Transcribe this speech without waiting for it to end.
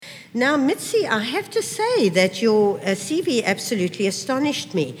Now, Mitzi, I have to say that your CV absolutely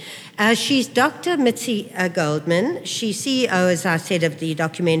astonished me. She's Dr. Mitzi Goldman. She's CEO, as I said, of the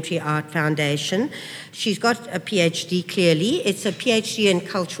Documentary Art Foundation. She's got a PhD, clearly. It's a PhD in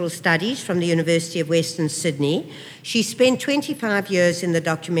Cultural Studies from the University of Western Sydney. She spent 25 years in the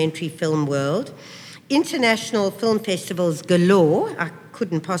documentary film world. International film festivals galore. I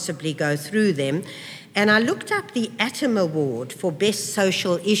couldn't possibly go through them. And I looked up the ATOM Award for Best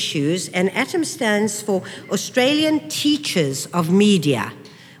Social Issues, and ATOM stands for Australian Teachers of Media,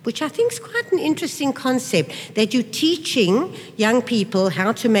 which I think is quite an interesting concept, that you're teaching young people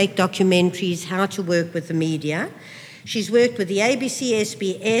how to make documentaries, how to work with the media. She's worked with the ABC,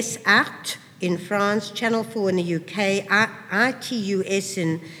 SBS, Arte in France, Channel 4 in the UK, ITUS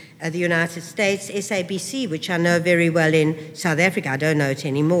in the United States, SABC, which I know very well in South Africa. I don't know it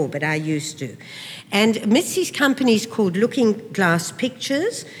anymore, but I used to. And Mitzi's company is called Looking Glass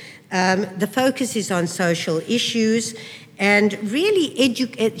Pictures. The focus is on social issues, and really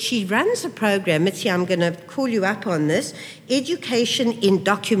she runs a program. Mitzi, I'm going to call you up on this, Education in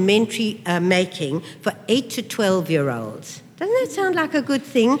Documentary Making for 8 to 12-year-olds. Doesn't that sound like a good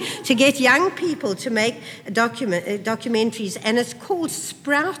thing? To get young people to make documentaries, and it's called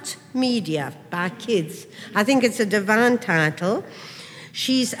Sprout Media by kids. I think it's a divine title.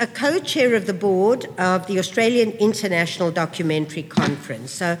 She's a co-chair of the board of the Australian International Documentary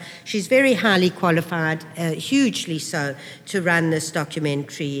Conference. So she's very highly qualified, hugely so, to run this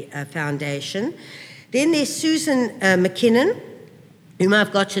documentary foundation. Then there's Susan McKinnon, whom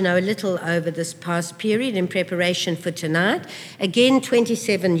I've got to know a little over this past period in preparation for tonight. Again,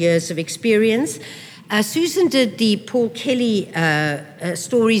 27 years of experience. Susan did the Paul Kelly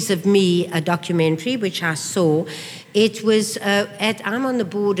Stories of Me documentary, which I saw. It was I'm on the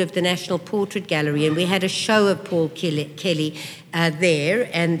board of the National Portrait Gallery, and we had a show of Paul Kelly there,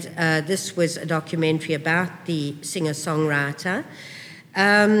 and this was a documentary about the singer-songwriter.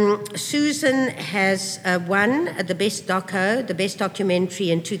 Susan has won the best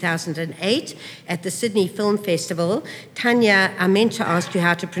documentary in 2008 at the Sydney Film Festival. Tanya, I meant to ask you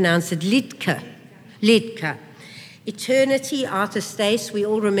how to pronounce it, Liedtke. Eternity, Arthur Stace, we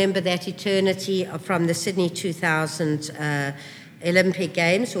all remember that Eternity from the Sydney 2000 Olympic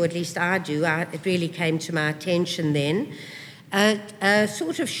Games, or at least I do. It really came to my attention then. A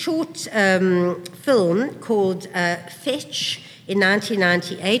sort of short film called Fetch in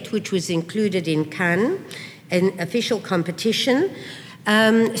 1998, which was included in Cannes, an official competition.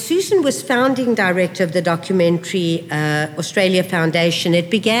 Susan was founding director of the Documentary Australia Foundation. It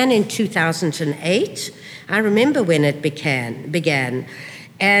began in 2008. I remember when it began.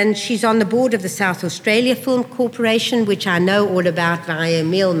 And she's on the board of the South Australia Film Corporation, which I know all about via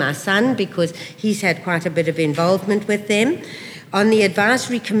Emil, my son, because he's had quite a bit of involvement with them. On the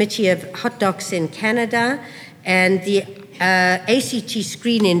advisory committee of Hot Docs in Canada and the ACT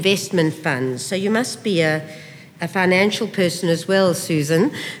Screen Investment Fund. So you must be a financial person as well,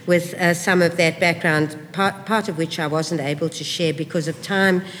 Susan, with some of that background, part of which I wasn't able to share because of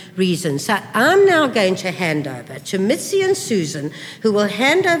time reasons. So I'm now going to hand over to Mitzi and Susan, who will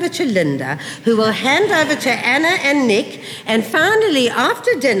hand over to Linda, who will hand over to Anna and Nick, and finally,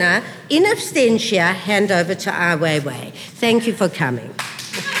 after dinner, in absentia, hand over to Ai Weiwei. Thank you for coming.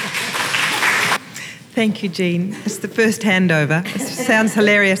 Thank you, Jean. It's the first handover. It sounds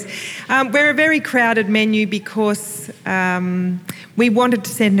hilarious. We're a very crowded menu because we wanted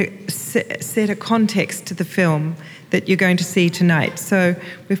to set a context to the film that you're going to see tonight. So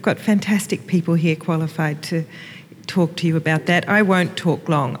we've got fantastic people here qualified to talk to you about that. I won't talk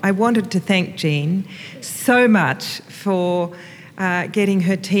long. I wanted to thank Jean so much for getting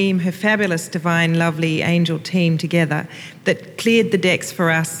her team, her fabulous, divine, lovely angel team together that cleared the decks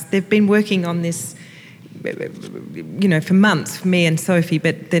for us. They've been working on this for months, for me and Sophie,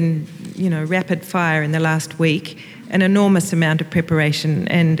 but then, rapid fire in the last week, an enormous amount of preparation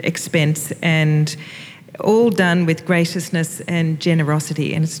and expense, and all done with graciousness and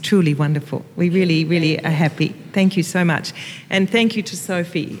generosity, and it's truly wonderful. We really, really are happy. Thank you so much. And thank you to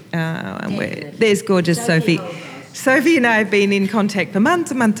Sophie. There's gorgeous Sophie. Sophie and I have been in contact for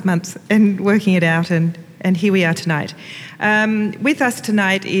months and months and months and working it out, and here we are tonight. With us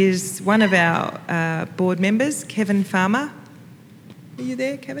tonight is one of our board members, Kevin Farmer. Are you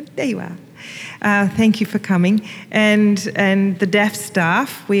there, Kevin? There you are. Thank you for coming. And the DAF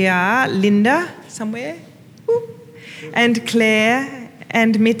staff, we are Linda, somewhere, and Claire,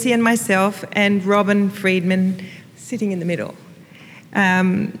 and Mitzi and myself, and Robin Friedman, sitting in the middle.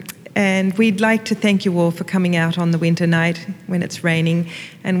 And we'd like to thank you all for coming out on the winter night when it's raining,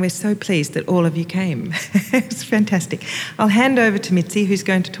 and we're so pleased that all of you came. It's fantastic. I'll hand over to Mitzi, who's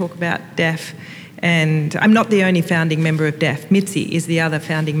going to talk about DAF. And I'm not the only founding member of DAF. Mitzi is the other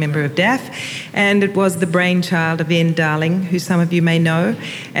founding member of DAF, and it was the brainchild of Ian Darling, who some of you may know,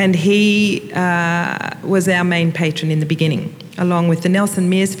 and he was our main patron in the beginning, along with the Nelson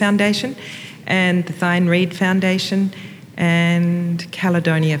Mears Foundation and the Thine Reid Foundation and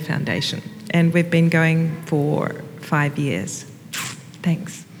Caledonia Foundation. And we've been going for 5 years.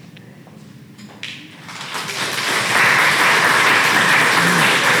 Thanks.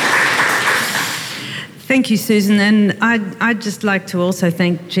 Thank you, Susan. And I'd just like to also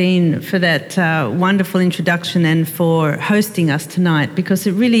thank Jean for that wonderful introduction and for hosting us tonight, because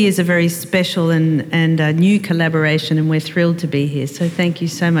it really is a very special and a new collaboration, and we're thrilled to be here. So thank you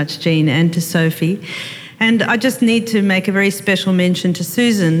so much, Jean, and to Sophie. And I just need to make a very special mention to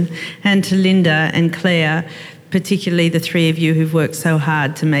Susan and to Linda and Claire, particularly the three of you who've worked so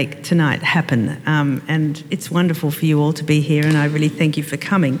hard to make tonight happen. And it's wonderful for you all to be here, and I really thank you for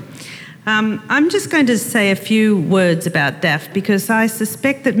coming. I'm just going to say a few words about DAF, because I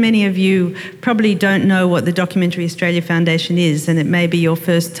suspect that many of you probably don't know what the Documentary Australia Foundation is, and it may be your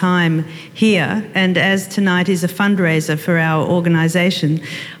first time here. And as tonight is a fundraiser for our organisation,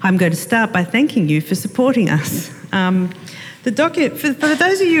 I'm going to start by thanking you for supporting us. For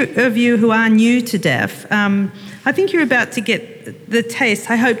those of you who are new to DAF, I think you're about to get the taste,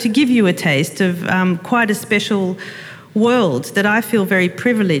 I hope to give you a taste of quite a special world that I feel very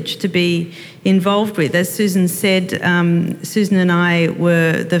privileged to be involved with. As Susan said, Susan and I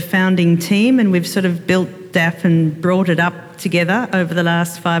were the founding team, and we've sort of built DAF and brought it up together over the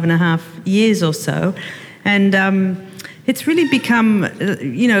last 5.5 years or so. And it's really become,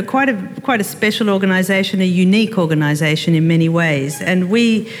 quite a special organisation, a unique organisation in many ways. And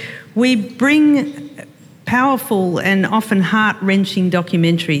we bring powerful and often heart-wrenching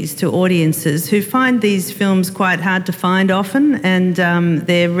documentaries to audiences who find these films quite hard to find often, and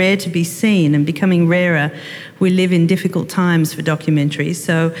they're rare to be seen and becoming rarer. We live in difficult times for documentaries,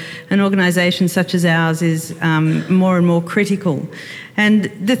 so an organisation such as ours is more and more critical.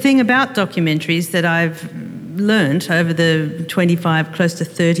 And the thing about documentaries that I've learnt over the 25, close to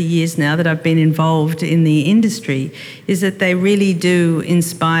 30 years now that I've been involved in the industry is that they really do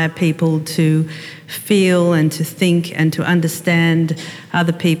inspire people to feel and to think and to understand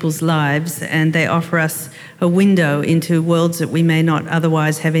other people's lives, and they offer us a window into worlds that we may not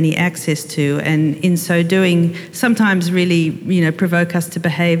otherwise have any access to, and in so doing sometimes really provoke us to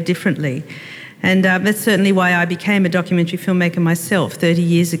behave differently. And that's certainly why I became a documentary filmmaker myself 30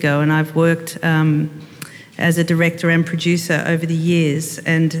 years ago, and I've worked as a director and producer over the years,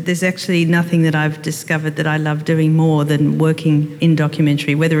 and there's actually nothing that I've discovered that I love doing more than working in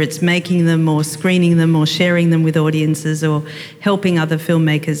documentary, whether it's making them or screening them or sharing them with audiences or helping other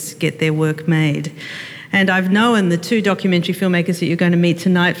filmmakers get their work made. And I've known the two documentary filmmakers that you're going to meet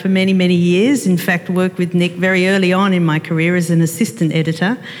tonight for many, many years. In fact, worked with Nick very early on in my career as an assistant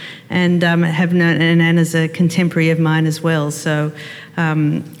editor, and have known Anne as a contemporary of mine as well. So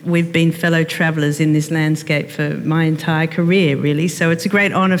we've been fellow travellers in this landscape for my entire career, really. So it's a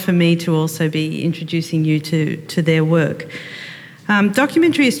great honour for me to also be introducing you to their work.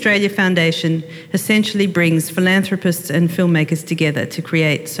 Documentary Australia Foundation essentially brings philanthropists and filmmakers together to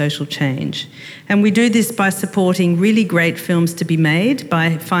create social change. And we do this by supporting really great films to be made,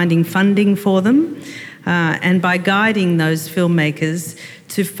 by finding funding for them, and by guiding those filmmakers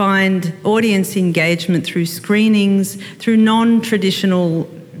to find audience engagement through screenings, through non-traditional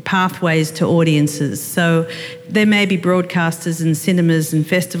pathways to audiences. So there may be broadcasters and cinemas and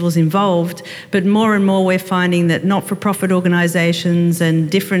festivals involved, but more and more we're finding that not-for-profit organisations and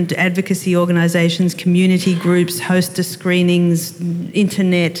different advocacy organisations, community groups, host screenings,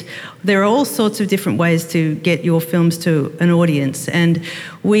 internet, there are all sorts of different ways to get your films to an audience, and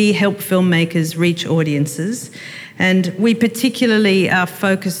we help filmmakers reach audiences. And we particularly are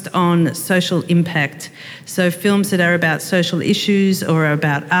focused on social impact, so films that are about social issues or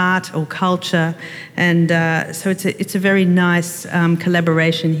about art or culture. And so it's a very nice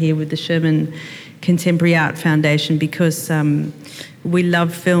collaboration here with the Sherman Contemporary Art Foundation, because we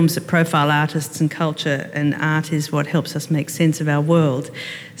love films that profile artists and culture, and art is what helps us make sense of our world.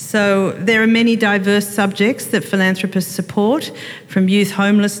 So there are many diverse subjects that philanthropists support, from youth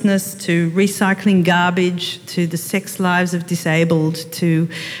homelessness to recycling garbage to the sex lives of disabled to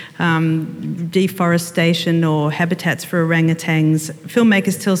deforestation or habitats for orangutans.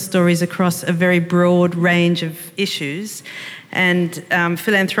 Filmmakers tell stories across a very broad range of issues, and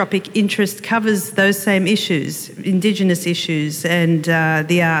philanthropic interest covers those same issues, Indigenous issues and and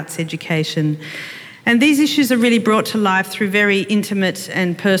the arts, education. And these issues are really brought to life through very intimate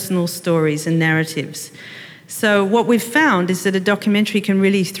and personal stories and narratives. So what we've found is that a documentary can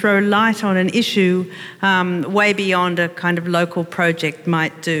really throw light on an issue way beyond a kind of local project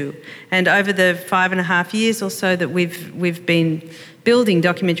might do. And over the 5.5 years or so that we've been building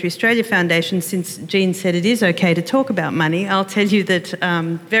Documentary Australia Foundation, since Jean said it is okay to talk about money, I'll tell you that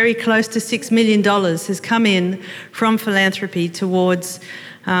very close to $6 million has come in from philanthropy towards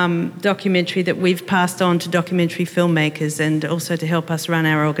documentary that we've passed on to documentary filmmakers and also to help us run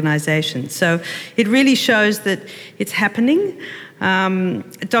our organisation. So it really shows that it's happening.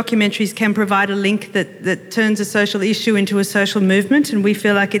 Documentaries can provide a link that turns a social issue into a social movement, and we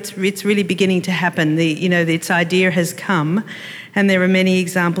feel like it's really beginning to happen. Its idea has come, and there are many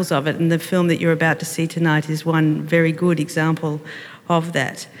examples of it, and the film that you're about to see tonight is one very good example of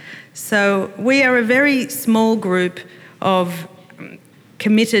that. So we are a very small group of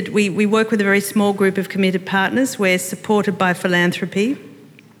committed, we work with a very small group of committed partners. We're supported by philanthropy.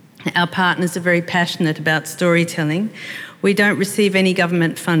 Our partners are very passionate about storytelling. We don't receive any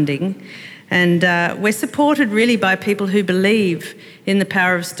government funding. And we're supported really by people who believe in the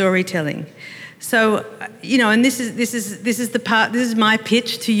power of storytelling. So, and this is my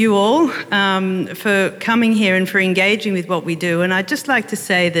pitch to you all for coming here and for engaging with what we do. And I'd just like to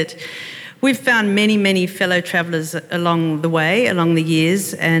say that we've found many, many fellow travellers along the way, along the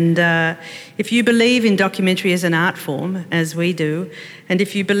years, and if you believe in documentary as an art form, as we do, and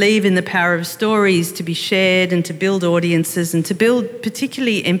if you believe in the power of stories to be shared and to build audiences and to build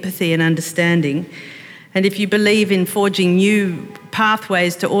particularly empathy and understanding, and if you believe in forging new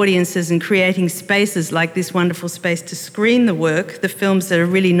pathways to audiences and creating spaces like this wonderful space to screen the work, the films that are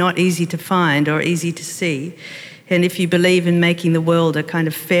really not easy to find or easy to see, and if you believe in making the world a kind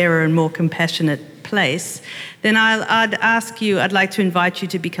of fairer and more compassionate place, then I'd like to invite you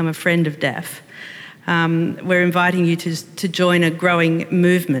to become a friend of DAF. We're inviting you to join a growing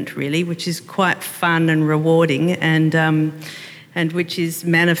movement, really, which is quite fun and rewarding, and which is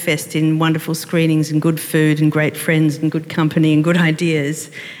manifest in wonderful screenings and good food and great friends and good company and good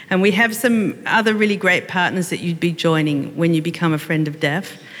ideas. And we have some other really great partners that you'd be joining when you become a friend of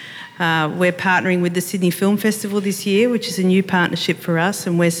DAF. We're partnering with the Sydney Film Festival this year, which is a new partnership for us,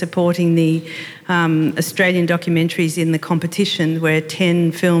 and we're supporting the Australian documentaries in the competition, where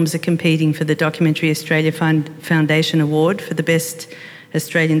 10 films are competing for the Documentary Australia Foundation Award for the Best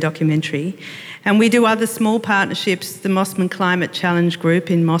Australian Documentary. And we do other small partnerships. The Mossman Climate Challenge Group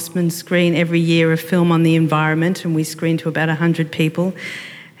in Mossman screen every year a film on the environment, and we screen to about 100 people.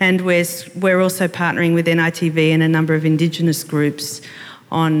 And we're also partnering with NITV and a number of Indigenous groups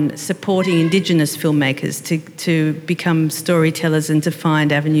on supporting Indigenous filmmakers to become storytellers and to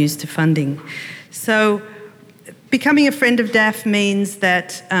find avenues to funding. So becoming a friend of DAF means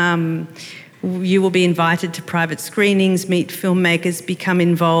that you will be invited to private screenings, meet filmmakers, become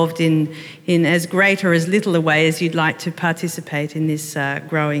involved in as great or as little a way as you'd like to participate in this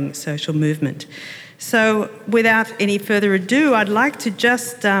growing social movement. So without any further ado, I'd like to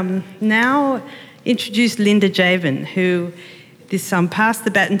just now introduce Linda Javen, who pass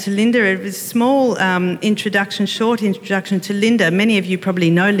the baton to Linda. It was a small short introduction to Linda. Many of you probably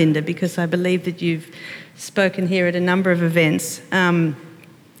know Linda because I believe that you've spoken here at a number of events.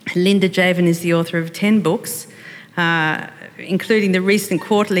 Linda Javen is the author of 10 books, including the recent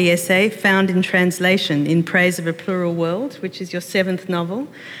quarterly essay, Found in Translation, in Praise of a Plural World, which is your 7th novel.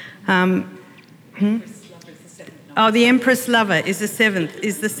 The Empress Lover is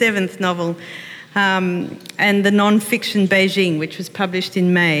the seventh novel. And the non-fiction Beijing, which was published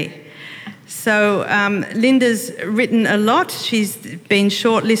in May. So Linda's written a lot. She's been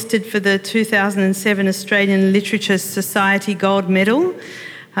shortlisted for the 2007 Australian Literature Society Gold Medal.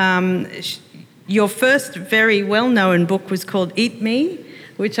 Your first very well-known book was called Eat Me,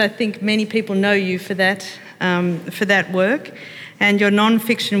 which I think many people know you for that work. And your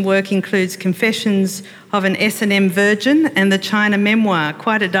non-fiction work includes Confessions of an S&M Virgin and the China Memoir,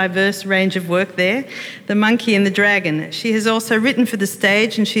 quite a diverse range of work there, The Monkey and the Dragon. She has also written for the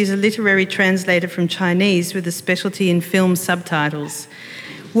stage, and she's a literary translator from Chinese with a specialty in film subtitles.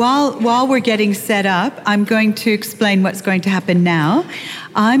 While we're getting set up, I'm going to explain what's going to happen now.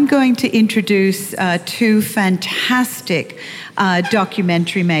 I'm going to introduce two fantastic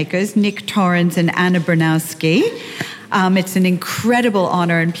documentary makers, Nick Torrens and Anna Bernowski. It's an incredible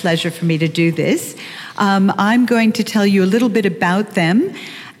honour and pleasure for me to do this. I'm going to tell you a little bit about them,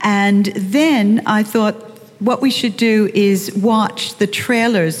 and then I thought what we should do is watch the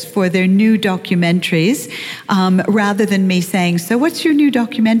trailers for their new documentaries rather than me saying, so what's your new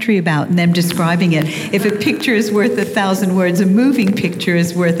documentary about? And them describing it. If a picture is worth 1,000 words, a moving picture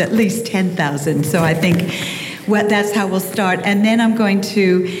is worth at least 10,000. So I think that's how we'll start. And then I'm going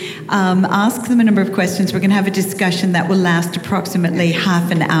to ask them a number of questions. We're going to have a discussion that will last approximately half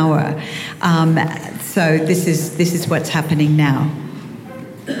an hour. So this is what's happening now.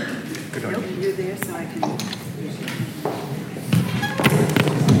 Good on you. You're there, so I can...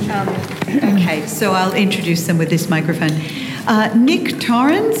 Okay, so I'll introduce them with this microphone. Nick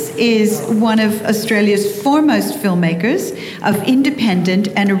Torrens is one of Australia's foremost filmmakers of independent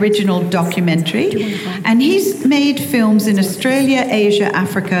and original documentary, and he's made films in Australia, Asia,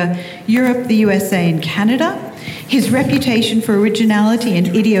 Africa, Europe, the USA, and Canada. His reputation for originality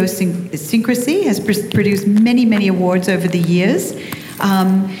and idiosyncrasy has produced many, many awards over the years.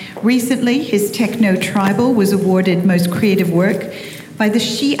 Recently, his Techno Tribal was awarded Most Creative Work by the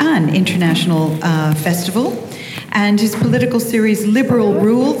Xi'an International Festival. And his political series Liberal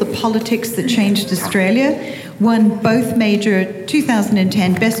Rule, The Politics That Changed Australia, won both major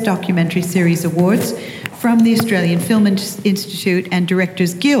 2010 Best Documentary Series awards from the Australian Film Institute and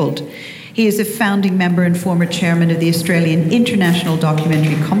Directors Guild. He is a founding member and former chairman of the Australian International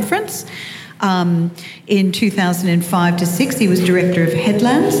Documentary Conference. In 2005 to 6, he was director of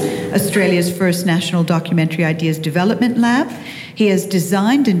Headlands, Australia's first national documentary ideas development lab. He has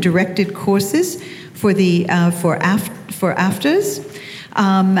designed and directed courses for AFTRS,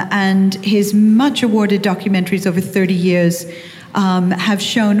 and his much awarded documentaries over 30 years have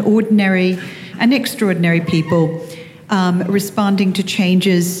shown ordinary and extraordinary people responding to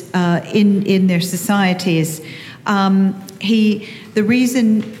changes in their societies.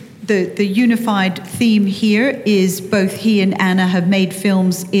 The unified theme here is both he and Anna have made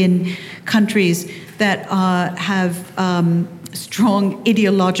films in countries that have strong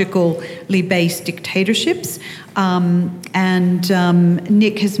ideologically based dictatorships.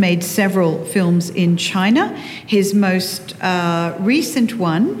 Nick has made several films in China. His most recent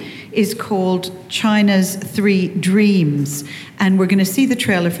one is called China's Three Dreams, and we're going to see the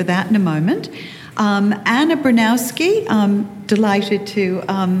trailer for that in a moment. Anna Bronowski, delighted to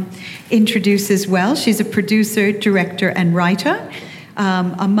introduce as well. She's a producer, director, and writer.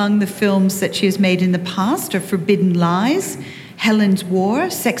 Among the films that she has made in the past are Forbidden Lies, Helen's War,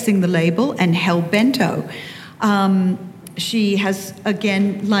 Sexing the Label, and Hell Bento. She has,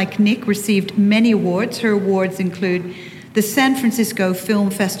 again, like Nick, received many awards. Her awards include the San Francisco Film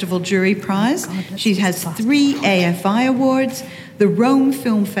Festival Jury Prize. She has 3 AFI awards, the Rome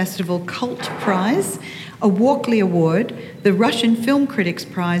Film Festival Cult Prize, a Walkley Award, the Russian Film Critics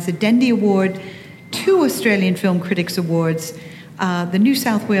Prize, a Dendy Award, 2 Australian Film Critics Awards, the New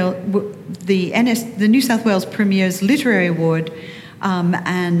South Wales Premier's Literary Award,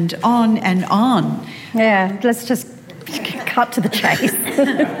 and on and on. Yeah, let's just cut to the chase.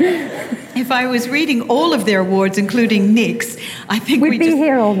 If I was reading all of their awards, including Nick's, I think we'd be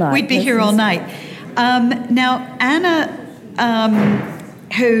here all night. We'd be here all night. Now, Anna,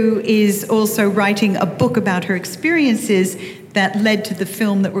 who is also writing a book about her experiences that led to the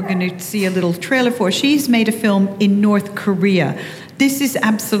film that we're going to see a little trailer for, she's made a film in North Korea. This is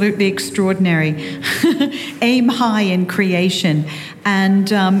absolutely extraordinary. Aim high in creation. And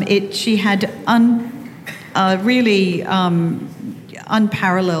she had really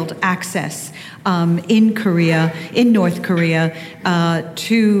unparalleled access in North Korea,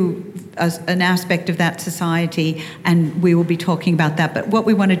 to an aspect of that society, and we will be talking about that. But what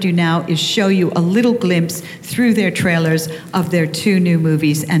we want to do now is show you a little glimpse through their trailers of their 2 new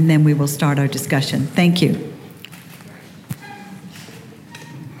movies, and then we will start our discussion. Thank you.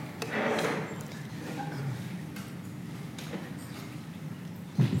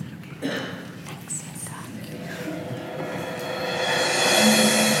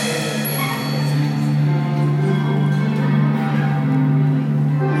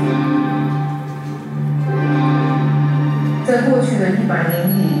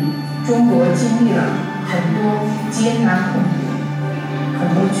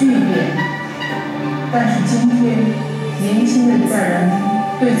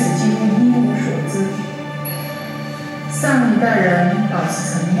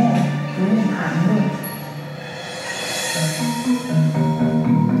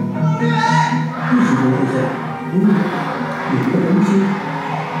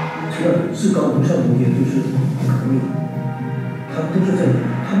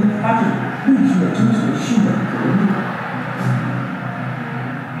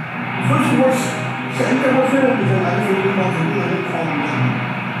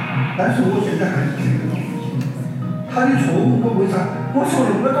 他的错误我为啥？我说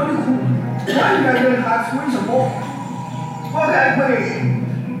那么多的苦，我应该忍他是为什么？我爱国，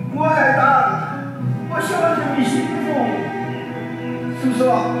我爱党，我希望人民幸福，是不是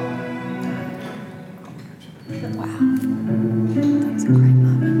吧？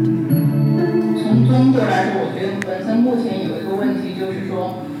 从中国来说，我觉得本身目前有一个问题，就是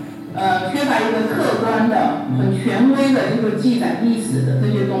说，缺乏一个客观的、很权威的，就是记载历史的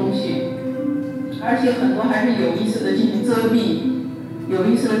这些东西，而且很多还是有意识的进行遮蔽，有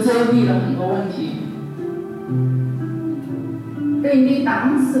意识的遮蔽了很多问题。对你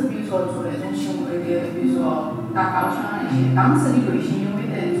当时，比如说做那种行为的，比如说打高枪那些，当时你内心有没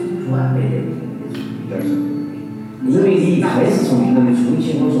得冲突啊？没得。 因为你一开始从人的初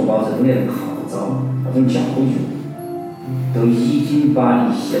期，我说保证的号召、那种教育，都已经把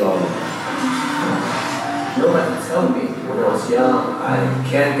你洗脑了。Nobody tell me when I was young I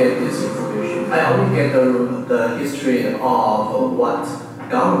can't get this information. I only get the history of what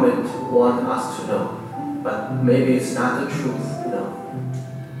government want us to know, but maybe it's not the truth, you know.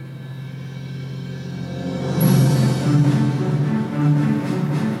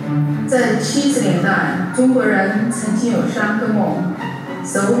 在70年代，中国人曾经有3个梦：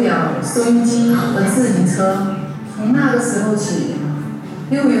手表、收音机和自行车。从那个时候起，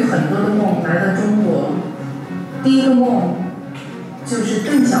又有很多的梦来到中国。第一个梦就是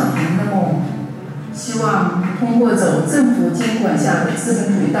邓小平的梦，希望通过走政府监管下的资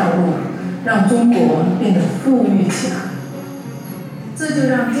本主义道路，让中国变得富裕起来。这就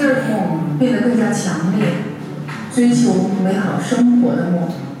让第二个梦变得更加强烈，追求美好生活的梦。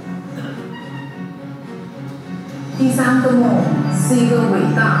 第3个梦是一个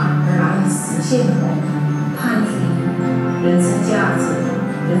伟大而难以实现的梦，探寻人生价值、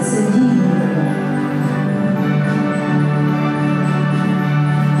人生意义的梦。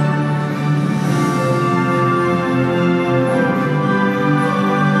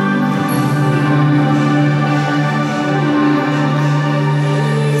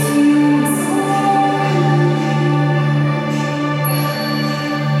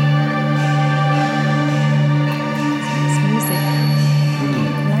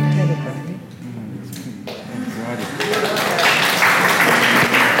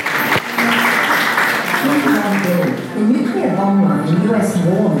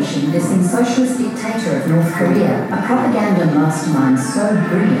 Socialist dictator of North Korea, a propaganda mastermind so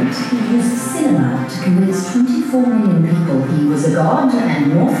brilliant, he used cinema to convince 24 million people he was a god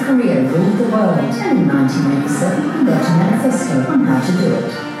and North Korea ruled the world. And in 1987, he wrote a manifesto on how to do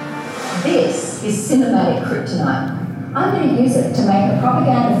it. This is cinematic kryptonite. I'm going to use it to make a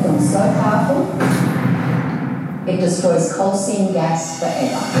propaganda film so powerful, it destroys coal seam gas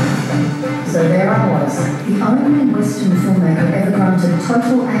forever. So there I was, the only Western filmmaker ever granted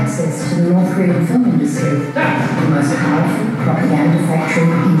total access to the North Korean film industry, the most powerful propaganda factory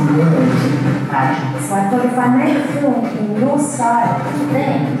in the world. So I thought if I made a film in your style,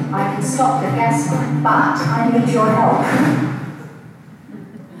 then I can stop the gas line, but I need your help.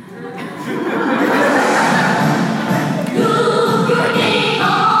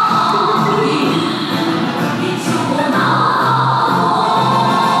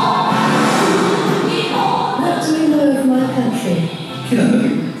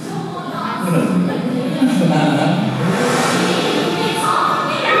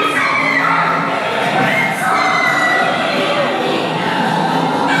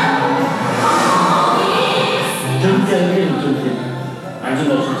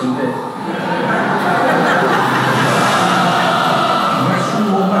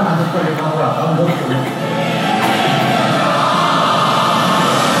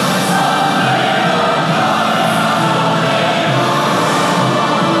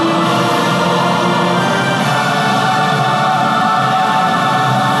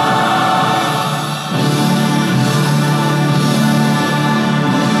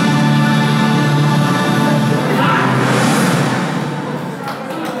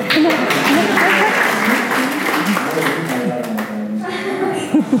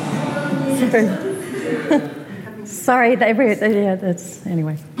 Sorry, yeah, that's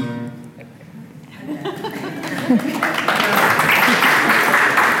anyway.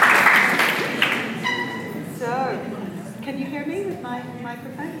 So, can you hear me with my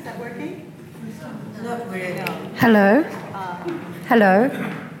microphone? Is that working? Not really. Hello. Hello. I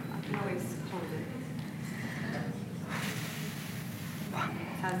can always hold it.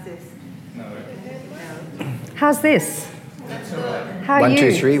 How's this? No. How's this? How are 1,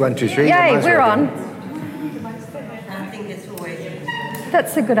 you? 2, 3, 1, 2, 3. Yay, we're on. I think it's always.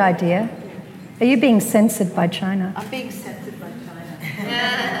 That's a good idea. Are you being censored by China? I'm being censored by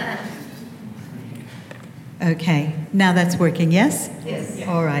China. Okay, now that's working, yes? Yes.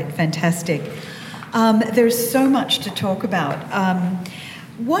 All right, fantastic. There's so much to talk about.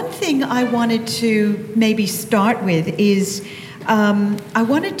 One thing I wanted to maybe start with is I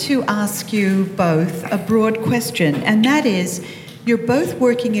wanted to ask you both a broad question, and that is, you're both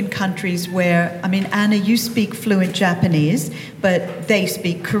working in countries where, I mean, Anna, you speak fluent Japanese, but they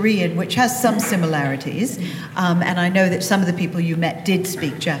speak Korean, which has some similarities. And I know that some of the people you met did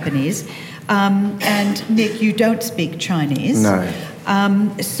speak Japanese. And Nick, you don't speak Chinese. No.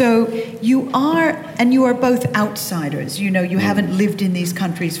 So you are both outsiders. You know, you haven't lived in these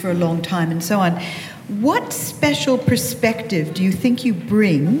countries for a long time and so on. What special perspective do you think you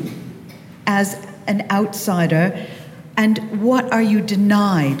bring as an outsider, and what are you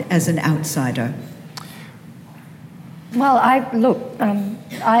denied as an outsider? Well, I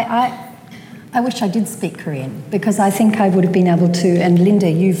wish I did speak Korean, because I think I would have been able to, and Linda,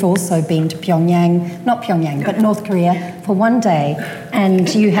 you've also been to Pyongyang, not Pyongyang, but North Korea for one day, and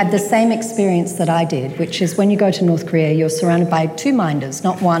you had the same experience that I did, which is when you go to North Korea, you're surrounded by two minders,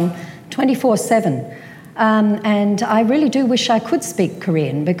 not one, 24/7. And I really do wish I could speak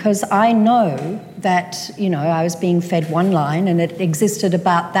Korean, because I know that, you know, I was being fed one line and it existed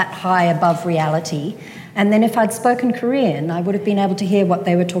about that high above reality. And then if I'd spoken Korean, I would have been able to hear what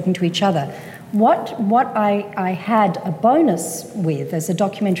they were talking to each other. What I had a bonus with as a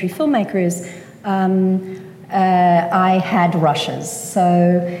documentary filmmaker is I had rushes.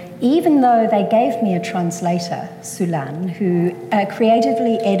 So even though they gave me a translator, Sulan, who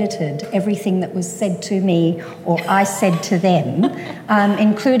creatively edited everything that was said to me or I said to them,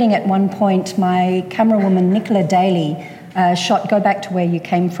 including at one point my camerawoman Nicola Daly shot Go Back to Where You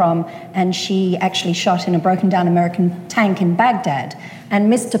Came From, and she actually shot in a broken down American tank in Baghdad.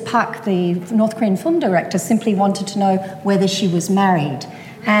 And Mr. Park, the North Korean film director, simply wanted to know whether she was married.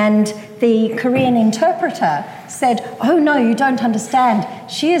 And the Korean interpreter said, "Oh no, you don't understand.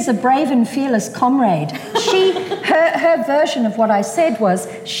 She is a brave and fearless comrade." Her version of what I said was,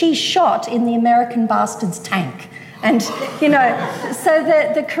 she shot in the American bastard's tank. And, you know, so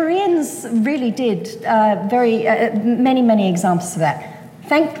the Koreans really did many examples of that.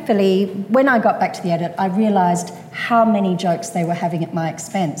 Thankfully, when I got back to the edit, I realised how many jokes they were having at my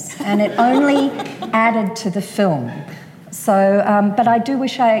expense, and it only added to the film. So, but I do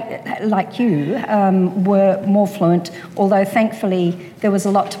wish I, like you, were more fluent, although thankfully there was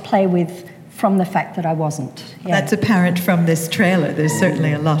a lot to play with from the fact that I wasn't. Yeah. That's apparent from this trailer. There's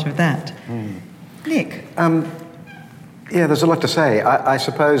certainly a lot of that. Nick? Yeah, there's a lot to say. I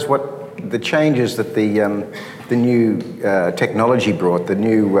suppose what the changes that the new technology brought, the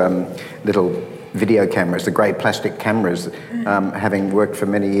new little video cameras, the great plastic cameras, having worked for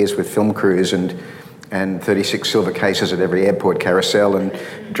many years with film crews and 36 silver cases at every airport carousel and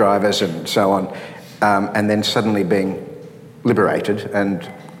drivers and so on, and then suddenly being liberated and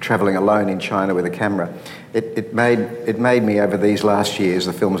travelling alone in China with a camera. It made me, over these last years,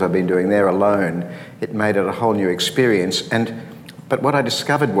 the films I've been doing there alone, it made it a whole new experience. But what I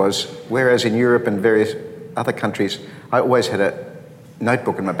discovered was, whereas in Europe and various other countries, I always had a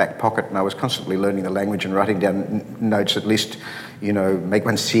notebook in my back pocket, and I was constantly learning the language and writing down notes, at least, you know, make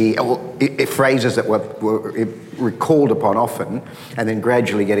one see phrases that were recalled upon often, and then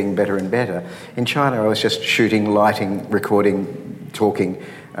gradually getting better and better. In China, I was just shooting, lighting, recording, talking.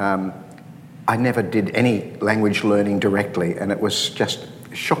 I never did any language learning directly, and it was just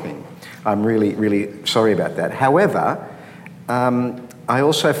shocking. I'm really, really sorry about that. However, I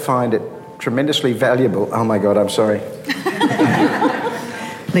also find it tremendously valuable. Oh my God, I'm sorry.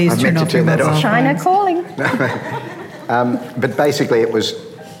 Please turn off your mobile phone. China calling. But basically it was...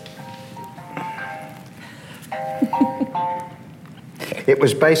 It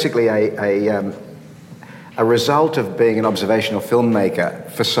was basically a result of being an observational filmmaker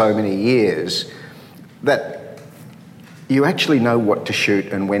for so many years that you actually know what to shoot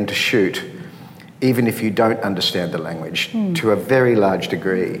and when to shoot, even if you don't understand the language to a very large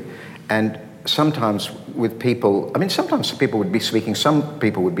degree. And sometimes with people, I mean, sometimes people would be speaking some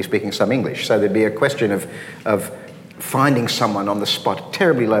English, so there'd be a question of finding someone on the spot.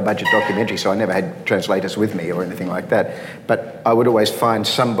 Terribly low budget documentary, so I never had translators with me or anything like that, but I would always find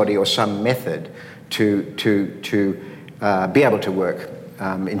somebody or some method to be able to work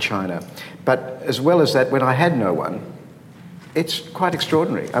in China. But as well as that, when I had no one, it's quite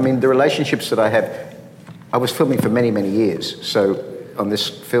extraordinary. I mean, the relationships that I have, I was filming for many, many years, so on this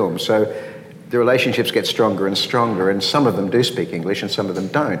film, so the relationships get stronger and stronger, and some of them do speak English and some of them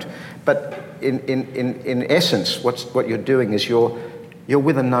don't. But in essence, what you're doing is you're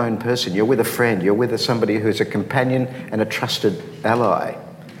with a known person, you're with a friend, you're with somebody who's a companion and a trusted ally.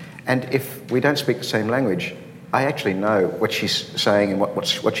 And if we don't speak the same language, I actually know what she's saying and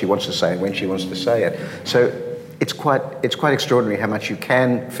what she wants to say and when she wants to say it. So it's quite extraordinary how much you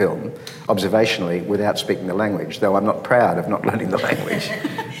can film observationally without speaking the language, though I'm not proud of not learning the language.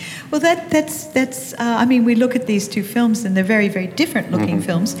 Well, that's. I mean, we look at these two films, and they're very, very different-looking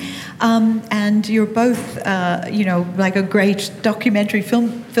films. And you're both, like a great documentary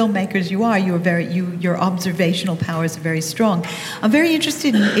filmmakers. You are. Your observational powers are very strong. I'm very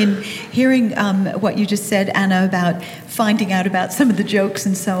interested in hearing what you just said, Anna, about finding out about some of the jokes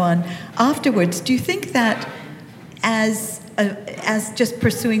and so on afterwards. Do you think that, as just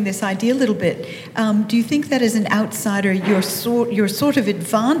pursuing this idea a little bit, do you think that as an outsider you're sort of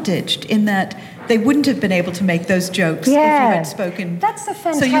advantaged in that they wouldn't have been able to make those jokes if you had spoken? That's a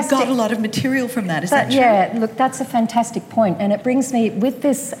fantastic... So you got a lot of material from that, is that true? Yeah, look, that's a fantastic point, and it brings me, with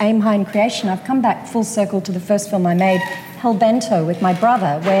this Aim High in Creation, I've come back full circle to the first film I made, Hellbento, with my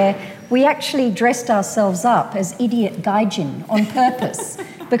brother, where we actually dressed ourselves up as idiot gaijin on purpose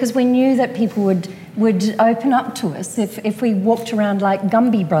because we knew that people would open up to us if we walked around like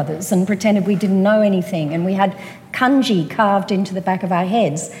Gumby brothers and pretended we didn't know anything, and we had kanji carved into the back of our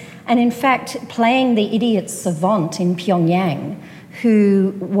heads. And in fact, playing the idiot savant in Pyongyang,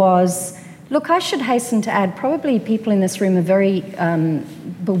 who was, look, I should hasten to add, probably people in this room are very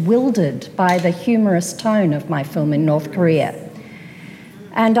bewildered by the humorous tone of my film in North Korea.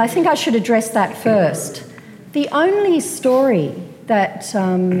 And I think I should address that first. The only story that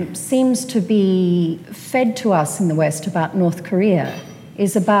seems to be fed to us in the West about North Korea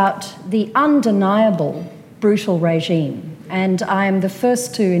is about the undeniable brutal regime. And I am the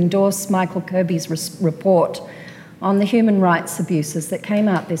first to endorse Michael Kirby's report on the human rights abuses that came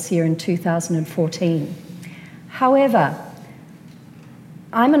out this year in 2014. However,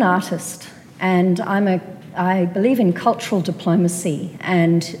 I'm an artist, and I believe in cultural diplomacy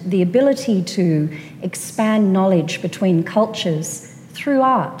and the ability to expand knowledge between cultures through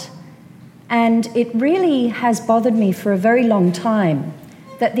art. And it really has bothered me for a very long time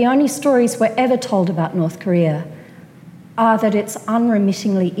that the only stories we're ever told about North Korea are that it's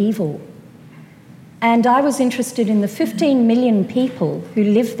unremittingly evil. And I was interested in the 15 million people who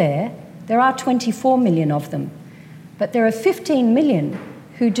live there. There are 24 million of them, but there are 15 million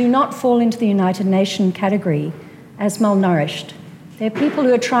who do not fall into the United Nations category as malnourished. They're people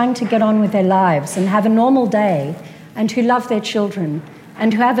who are trying to get on with their lives and have a normal day, and who love their children,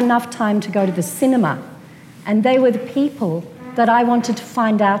 and who have enough time to go to the cinema. And they were the people that I wanted to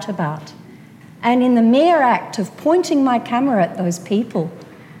find out about. And in the mere act of pointing my camera at those people,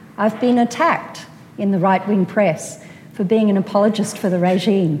 I've been attacked in the right-wing press for being an apologist for the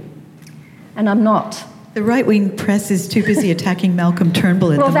regime. And I'm not. The right-wing press is too busy attacking Malcolm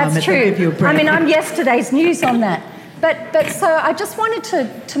Turnbull at the moment. Well, that's true. I'll give you a break. I mean, I'm yesterday's news on that. But so I just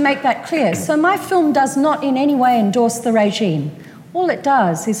wanted to make that clear. So my film does not in any way endorse the regime. All it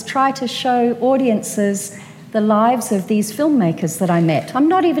does is try to show audiences the lives of these filmmakers that I met. I'm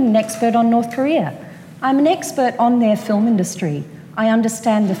not even an expert on North Korea. I'm an expert on their film industry. I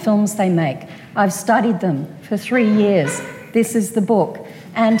understand the films they make. I've studied them for 3 years. This is the book.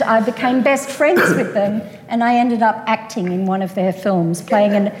 And I became best friends with them, and I ended up acting in one of their films,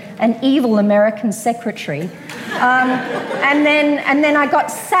 playing an evil American secretary. And then I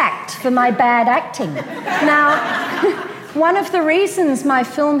got sacked for my bad acting. Now, one of the reasons my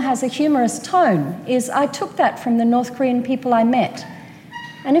film has a humorous tone is I took that from the North Korean people I met.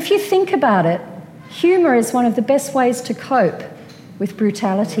 And if you think about it, humour is one of the best ways to cope with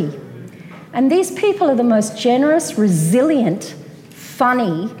brutality. And these people are the most generous, resilient,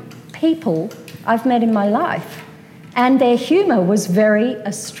 funny people I've met in my life. And their humour was very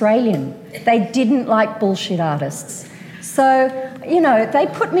Australian. They didn't like bullshit artists. So, they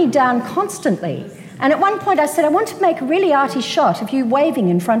put me down constantly. And at one point I said, I want to make a really arty shot of you waving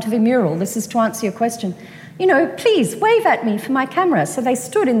in front of a mural. This is to answer your question. Please wave at me for my camera. So they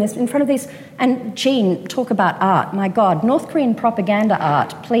stood in front of this. And Jean, talk about art. My God, North Korean propaganda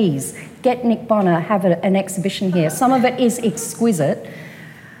art, please. Get Nick Bonner, have an exhibition here. Some of it is exquisite.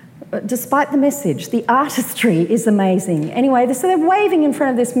 Despite the message, the artistry is amazing. Anyway, so they're waving in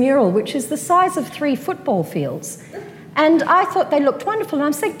front of this mural, which is the size of 3 football fields. And I thought they looked wonderful, and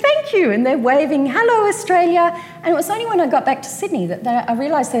I'm saying, thank you, and they're waving, hello, Australia. And it was only when I got back to Sydney that I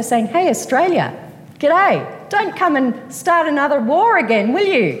realised they were saying, hey, Australia, g'day, don't come and start another war again, will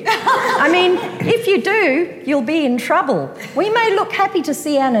you? I mean, if you do, you'll be in trouble. We may look happy to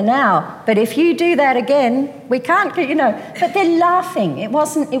see Anna now, but if you do that again, we can't, But they're laughing. It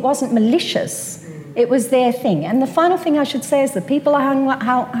wasn't malicious. It was their thing. And the final thing I should say is the people I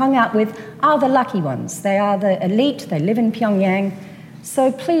hung out with are the lucky ones. They are the elite. They live in Pyongyang.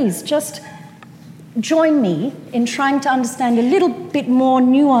 So please, just join me in trying to understand a little bit more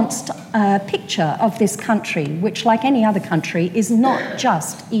nuanced picture of this country, which, like any other country, is not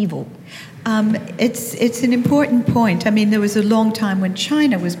just evil. It's an important point. I mean, there was a long time when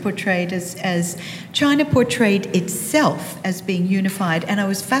China was portrayed as China portrayed itself as being unified, and I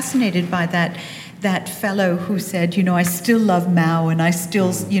was fascinated by that fellow who said, you know, I still love Mao, and I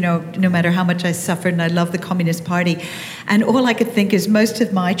still, you know, no matter how much I suffered, and I love the Communist Party. And all I could think is most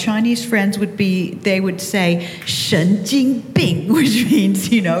of my Chinese friends they would say, 神经病, which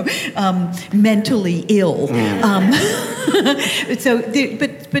means, you know, mentally ill.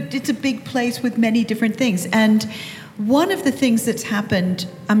 But it's a big place with many different things. And one of the things that's happened,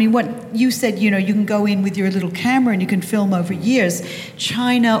 I mean, what you said, you know, you can go in with your little camera and you can film over years.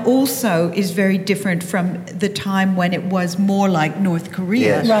 China also is very different from the time when it was more like North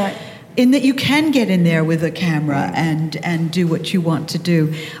Korea. Yes. Right. In that you can get in there with a camera and do what you want to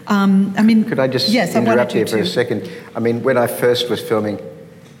do. I mean, could I just interrupt you for a second? I mean, when I first was filming,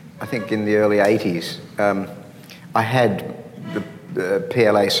 I think in the early 80s, I had the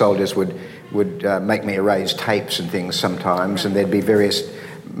PLA soldiers would make me erase tapes and things sometimes, and there'd be various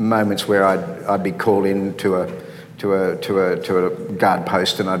moments where I'd be called in to a guard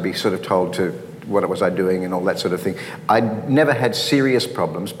post, and I'd be sort of told to what was I doing and all that sort of thing. I never had serious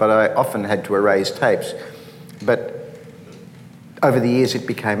problems, but I often had to erase tapes. But over the years, it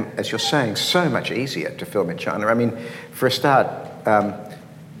became, as you're saying, so much easier to film in China. I mean, for a start,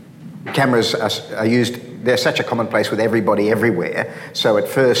 cameras are used. They're such a commonplace with everybody everywhere. So at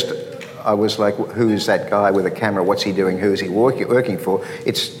first, I was like, who is that guy with a camera? What's he doing? Who is he working for?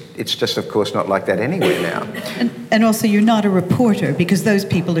 It's just, of course, not like that anywhere now. And also, you're not a reporter, because those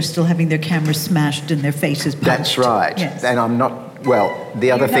people are still having their cameras smashed and their faces punched. That's right. Yes. And I'm not, well,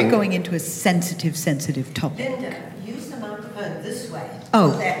 the other thing... You're not going into a sensitive topic. Linda, use the microphone this way. Oh.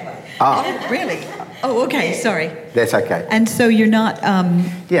 Not that way. Oh, really? Oh, okay, sorry. That's okay. And so you're not...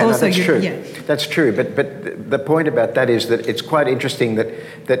 yeah, also no, that's true. Yeah. That's true. But the point about that is that it's quite interesting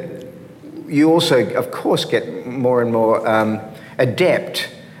that you also, of course, get more and more adept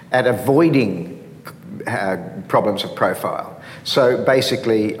at avoiding problems of profile. So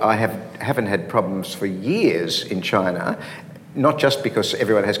basically, I haven't had problems for years in China, not just because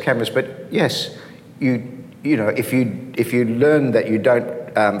everyone has cameras, but yes, you know, if you learn that you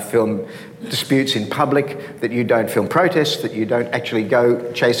don't film disputes in public, that you don't film protests, that you don't actually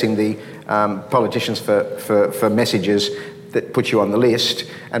go chasing the politicians for messages that put you on the list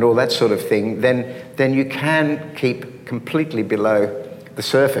and all that sort of thing, then you can keep completely below the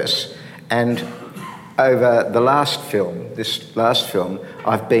surface. And over this last film,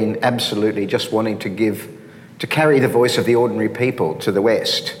 I've been absolutely just wanting to carry the voice of the ordinary people to the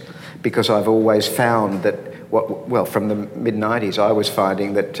West, because I've always found that, from the mid-90s, I was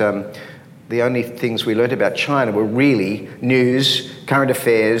finding that the only things we learnt about China were really news, current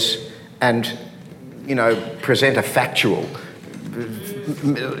affairs, and, you know, present a factual.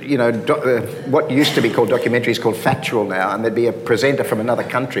 You know, what used to be called documentaries called factual now, and there'd be a presenter from another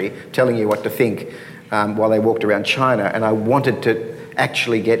country telling you what to think while they walked around China, and I wanted to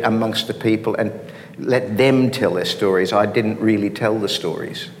actually get amongst the people and let them tell their stories. I didn't really tell the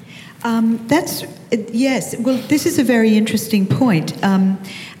stories. Yes. Well, this is a very interesting point,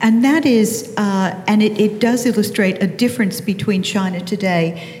 and that is, and it does illustrate a difference between China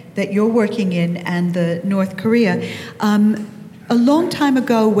today that you're working in and the North Korea. A long time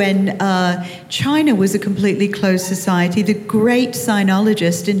ago, when China was a completely closed society, the great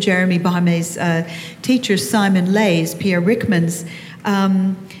sinologist and Jeremy Barmé's teacher, Simon Leys, Pierre Ryckmans,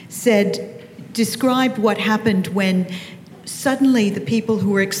 described what happened when suddenly the people who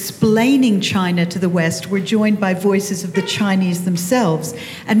were explaining China to the West were joined by voices of the Chinese themselves.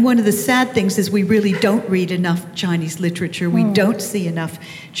 And one of the sad things is we really don't read enough Chinese literature. We don't see enough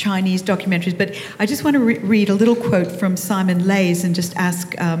Chinese documentaries. But I just want to read a little quote from Simon Leys and just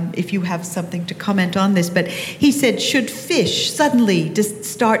ask if you have something to comment on this. But he said, should fish suddenly just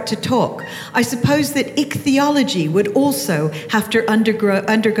start to talk, I suppose that ichthyology would also have to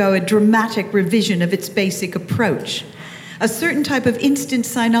undergo a dramatic revision of its basic approach. A certain type of instant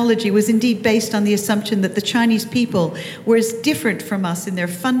sinology was indeed based on the assumption that the Chinese people were as different from us in their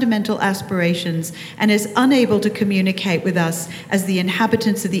fundamental aspirations and as unable to communicate with us as the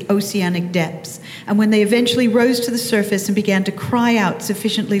inhabitants of the oceanic depths. And when they eventually rose to the surface and began to cry out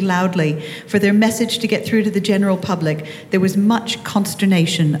sufficiently loudly for their message to get through to the general public, there was much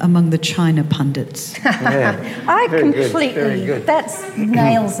consternation among the China pundits. I completely, that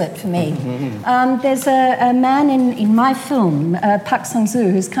nails it for me. There's a man in my film, Park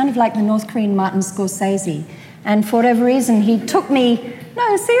Sang-soo, who's kind of like the North Korean Martin Scorsese, And for whatever reason, he took me.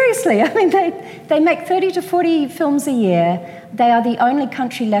 No, seriously. I mean, they make 30 to 40 films a year. They are the only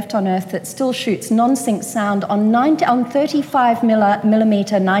country left on earth that still shoots non-sync sound on 35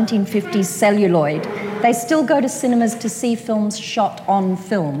 millimeter 1950s celluloid. They still go to cinemas to see films shot on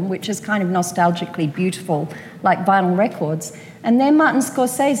film, which is kind of nostalgically beautiful, like vinyl records. And then Martin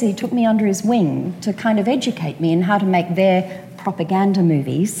Scorsese took me under his wing to kind of educate me in how to make their propaganda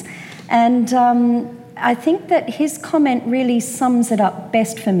movies. And I think that his comment really sums it up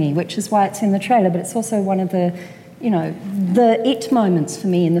best for me, which is why it's in the trailer, but it's also one of the, the it moments for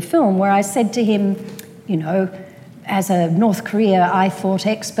me in the film, where I said to him, as a North Korea, I thought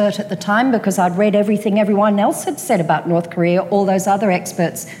expert at the time, because I'd read everything everyone else had said about North Korea, all those other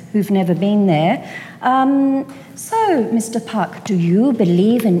experts who've never been there. So, Mr. Park, do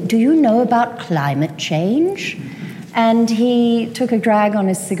you know about climate change? And he took a drag on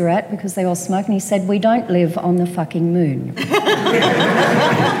his cigarette because they all smoke, and he said, we don't live on the fucking moon.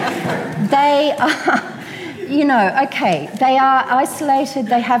 They are, they are isolated,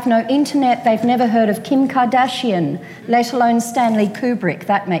 they have no internet, they've never heard of Kim Kardashian, let alone Stanley Kubrick.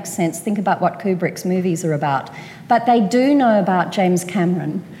 That makes sense. Think about what Kubrick's movies are about. But they do know about James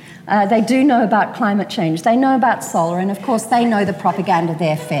Cameron. They do know about climate change. They know about solar, and of course they know the propaganda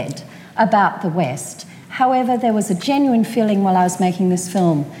they're fed about the West. However, there was a genuine feeling while I was making this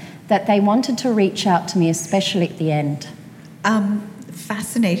film that they wanted to reach out to me, especially at the end.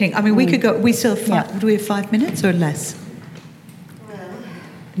 Fascinating. I mean, we could go. We still have do we have 5 minutes or less?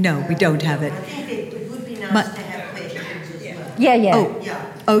 No, we don't have it. I think it would be nice to have questions as well. Yeah. Oh,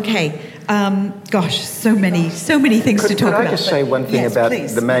 yeah. Okay. Gosh, so many things to talk about. Could I just say one thing about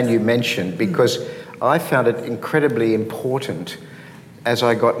please. the man you mentioned? Because I found it incredibly important as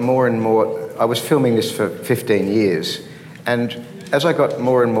I got more and more. I was filming this for 15 years, and as I got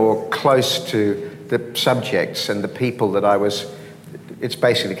more and more close to the subjects and the people that I was, it's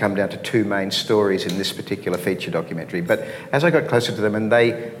basically come down to two main stories in this particular feature documentary, but as I got closer to them and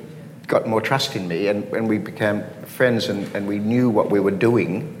they got more trust in me, and we became friends, and we knew what we were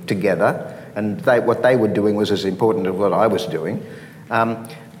doing together, and what they were doing was as important as what I was doing,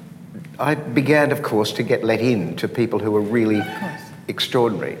 I began, of course, to get let in to people who were really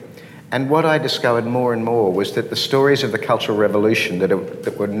extraordinary. And what I discovered more and more was that the stories of the Cultural Revolution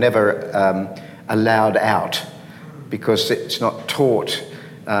that were never allowed out, because it's not taught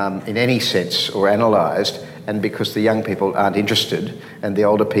in any sense or analysed, and because the young people aren't interested and the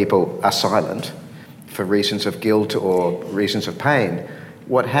older people are silent for reasons of guilt or reasons of pain,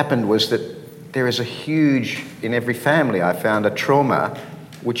 what happened was that there is a huge, in every family I found, a trauma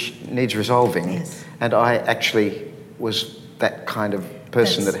which needs resolving. Yes. And I actually was that kind of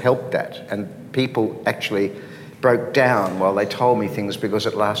person that helped that, and people actually broke down while they told me things because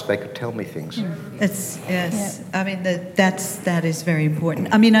at last they could tell me things. Yes. I mean, that is very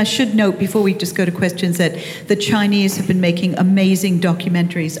important. I mean, I should note before we just go to questions that the Chinese have been making amazing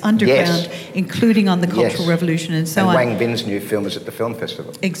documentaries underground, including on the Cultural Revolution and so on. Wang Bin's new film is at the film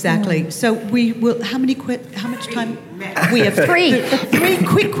festival. Exactly. So we will. How much time? We have three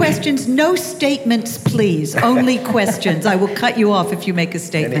quick questions. No statements, please. Only questions. I will cut you off if you make a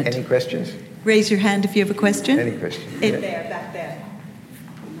statement. Any questions? Raise your hand if you have a question. Any question? There, back there.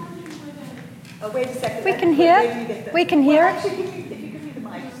 Oh, wait a second. We can hear. We can hear it. Actually, if you give me the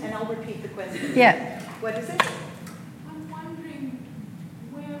mic, and I'll repeat the question. Yeah. What is it? I'm wondering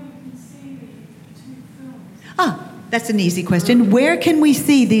where we can see the two films. That's an easy question. Where can we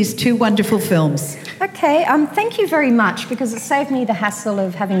see these two wonderful films? Okay, thank you very much, because it saved me the hassle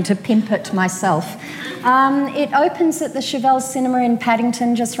of having to pimp it myself. It opens at the Chevelle Cinema in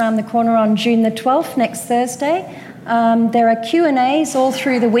Paddington, just around the corner, on June the 12th, next Thursday. There are Q&As all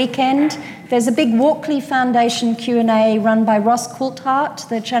through the weekend. There's a big Walkley Foundation Q&A run by Ross Coulthart,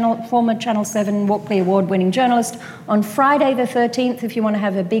 the former Channel 7 Walkley Award-winning journalist, on Friday the 13th, if you want to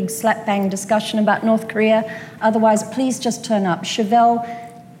have a big slap-bang discussion about North Korea. Otherwise, please just turn up. Chevelle,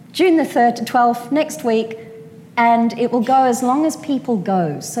 June the 12th, next week, and it will go as long as people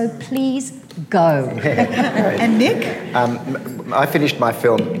go. So please go. And Nick? I finished my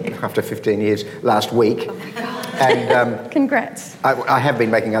film after 15 years last week. And congrats. I have been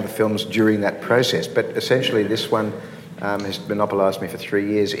making other films during that process, but essentially this one has monopolised me for 3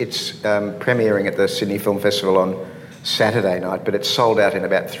 years. It's premiering at the Sydney Film Festival on Saturday night, but it's sold out in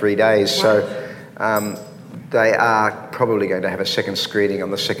about 3 days. So they are probably going to have a second screening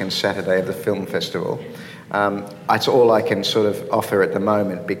on the second Saturday of the film festival. It's all I can sort of offer at the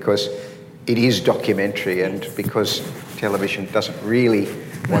moment, because it is documentary, and because television doesn't really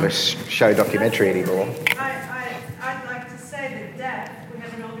want to show documentary anymore. I'd like to say that with Daph, we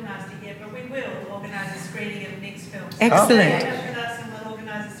haven't organised it yet, but we will organise a screening of Nick's film. Excellent. Stay with us and we'll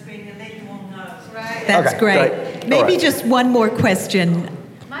organise a screening and let you all know. Right. That's Okay, great. great. Maybe All right. just one more question.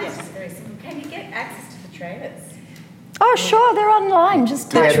 Mine's just very simple. Can you get access to the trailers? Oh, sure, they're online.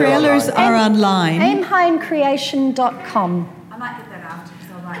 Just The trailers are online. aimhighincreation.com. I might get that after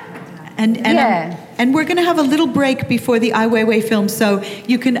because I'll write that down. And we're going to have a little break before the Ai Weiwei film, so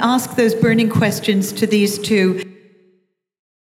you can ask those burning questions to these two.